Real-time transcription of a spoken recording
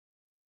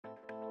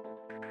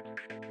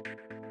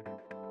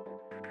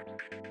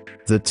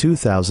the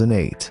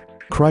 2008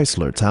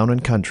 Chrysler Town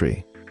 &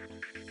 Country.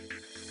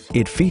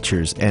 It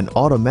features an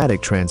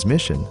automatic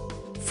transmission,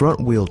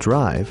 front-wheel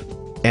drive,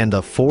 and a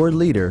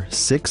 4-liter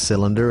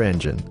 6-cylinder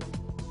engine.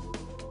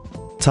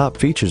 Top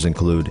features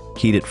include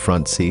heated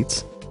front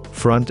seats,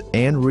 front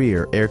and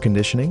rear air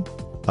conditioning,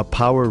 a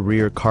power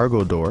rear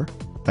cargo door,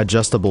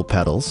 adjustable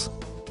pedals,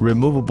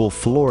 removable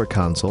floor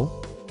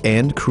console,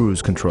 and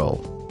cruise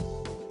control.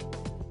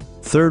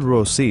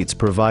 Third-row seats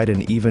provide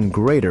an even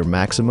greater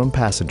maximum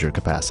passenger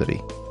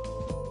capacity.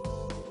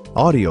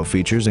 Audio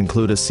features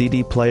include a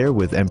CD player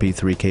with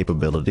MP3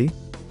 capability,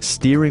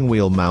 steering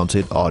wheel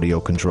mounted audio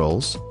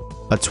controls,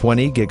 a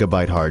 20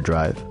 GB hard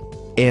drive,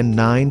 and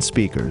 9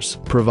 speakers,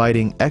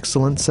 providing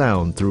excellent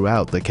sound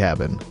throughout the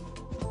cabin.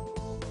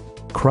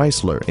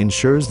 Chrysler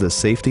ensures the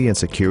safety and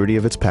security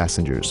of its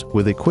passengers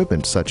with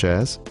equipment such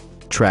as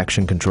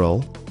traction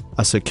control,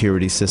 a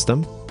security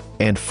system,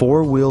 and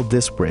 4-wheel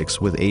disc brakes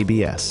with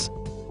ABS.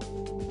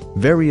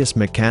 Various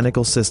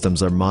mechanical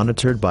systems are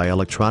monitored by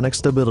electronic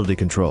stability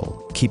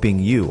control, keeping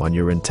you on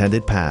your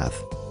intended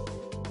path.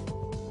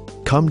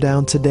 Come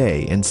down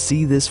today and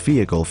see this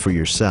vehicle for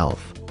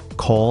yourself.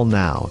 Call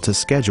now to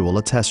schedule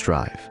a test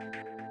drive.